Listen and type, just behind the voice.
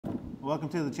welcome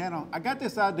to the channel. I got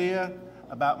this idea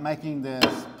about making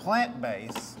this plant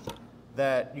base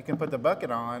that you can put the bucket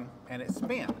on and it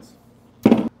spins.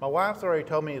 My wife's already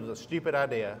told me it was a stupid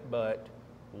idea, but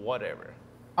whatever.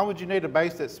 Why would you need a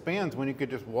base that spins when you could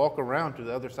just walk around to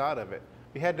the other side of it?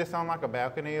 If you had this on like a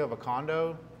balcony of a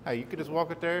condo, hey, you could just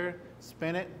walk it there,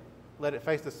 spin it, let it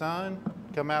face the sun,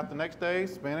 come out the next day,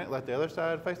 spin it, let the other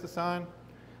side face the sun.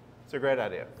 It's a great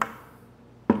idea.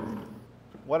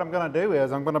 What I'm going to do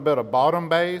is I'm going to build a bottom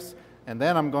base, and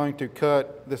then I'm going to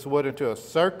cut this wood into a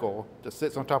circle that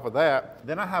sits on top of that.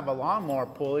 Then I have a lawnmower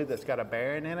pulley that's got a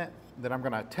bearing in it that I'm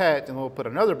going to attach, and we'll put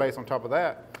another base on top of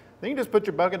that. Then you just put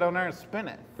your bucket on there and spin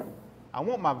it. I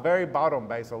want my very bottom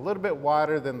base a little bit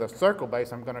wider than the circle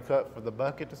base I'm going to cut for the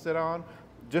bucket to sit on,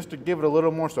 just to give it a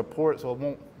little more support so it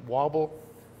won't wobble.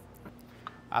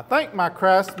 I think my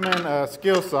Craftsman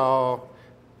skill saw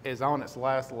is on its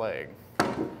last leg.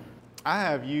 I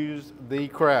have used the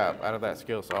crap out of that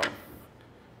skill saw.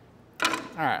 All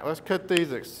right, let's cut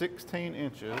these at 16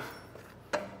 inches.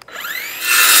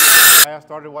 I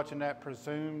started watching that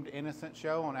Presumed Innocent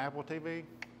show on Apple TV.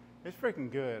 It's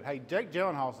freaking good. Hey, Jake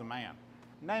Gyllenhaal's the man.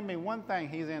 Name me one thing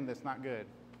he's in that's not good.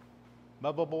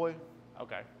 Bubble Boy?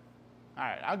 Okay. All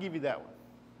right, I'll give you that one.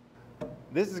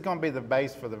 This is going to be the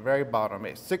base for the very bottom.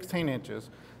 It's 16 inches.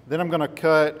 Then I'm going to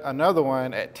cut another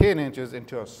one at 10 inches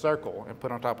into a circle and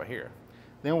put on top of here.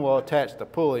 Then we'll attach the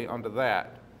pulley onto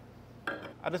that.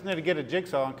 I just need to get a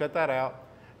jigsaw and cut that out.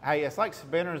 Hey, it's like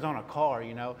spinners on a car,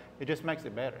 you know. It just makes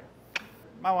it better.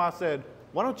 My wife said,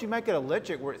 why don't you make it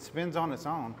electric where it spins on its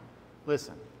own?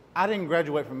 Listen, I didn't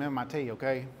graduate from MIT,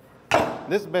 okay?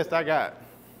 This is the best I got.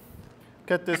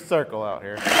 Cut this circle out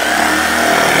here.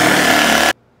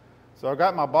 So I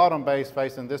got my bottom base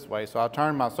facing this way, so I'll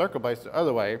turn my circle base the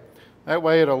other way. That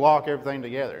way it'll lock everything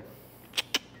together.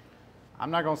 I'm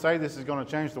not gonna say this is gonna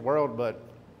change the world, but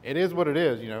it is what it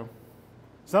is, you know.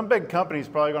 Some big company's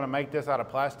probably gonna make this out of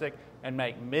plastic and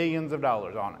make millions of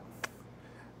dollars on it.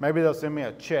 Maybe they'll send me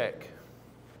a check.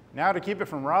 Now to keep it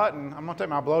from rotting, I'm gonna take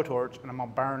my blowtorch and I'm gonna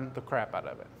burn the crap out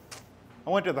of it. I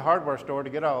went to the hardware store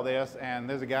to get all this, and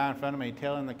there's a guy in front of me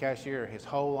telling the cashier his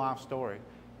whole life story.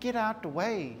 Get out the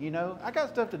way, you know, I got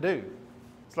stuff to do.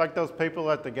 It's like those people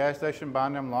at the gas station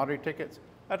buying them lottery tickets.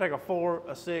 I take a 4,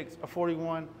 a 6, a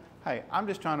 41. Hey, I'm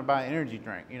just trying to buy an energy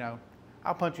drink, you know.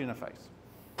 I'll punch you in the face.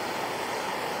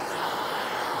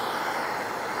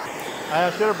 I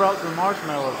should have brought some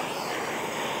marshmallows.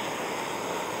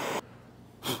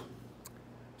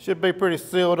 Should be pretty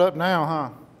sealed up now, huh?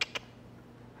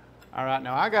 All right,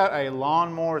 now I got a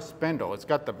lawnmower spindle. It's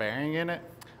got the bearing in it.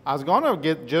 I was gonna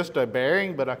get just a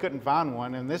bearing, but I couldn't find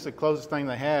one, and this is the closest thing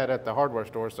they had at the hardware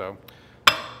store, so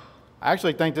I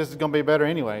actually think this is gonna be better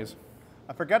anyways.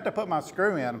 I forgot to put my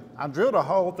screw in. I drilled a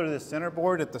hole through this center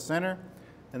board at the center,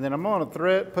 and then I'm gonna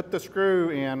put the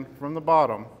screw in from the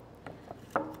bottom,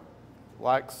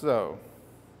 like so.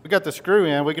 We got the screw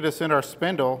in, we could just send our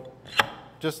spindle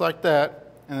just like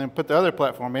that, and then put the other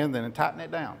platform in, then tighten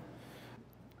it down.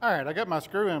 All right, I got my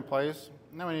screw in place.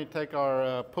 Now we need to take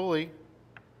our pulley,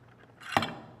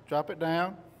 drop it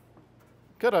down,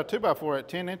 cut a 2x4 at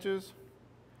 10 inches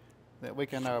that we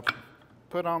can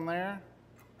put on there,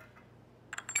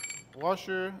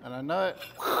 washer and a nut.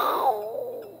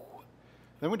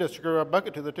 Then we just screw our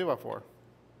bucket to the 2x4.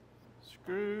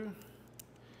 Screw,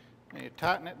 and you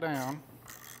tighten it down.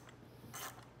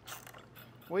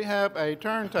 We have a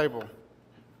turntable.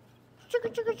 Chicka,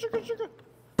 chicka, chicka, chicka.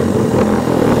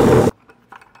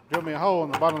 Drill me a hole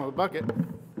in the bottom of the bucket.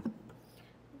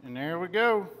 And there we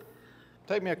go.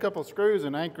 Take me a couple of screws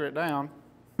and anchor it down.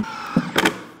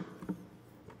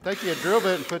 Take you a drill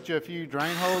bit and put you a few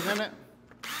drain holes in it.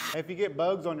 If you get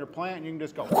bugs on your plant, you can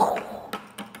just go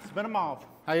spin them off.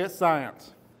 Hey, it's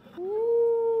science.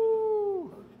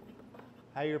 Woo.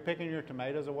 Hey, you're picking your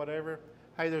tomatoes or whatever.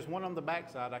 Hey, there's one on the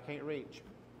backside I can't reach.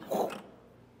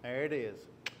 There it is.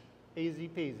 Easy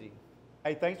peasy.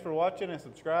 Hey, thanks for watching and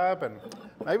subscribe, and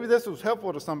maybe this was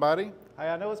helpful to somebody. Hey,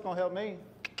 I know it's gonna help me.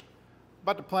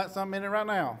 About to plant something in it right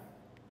now.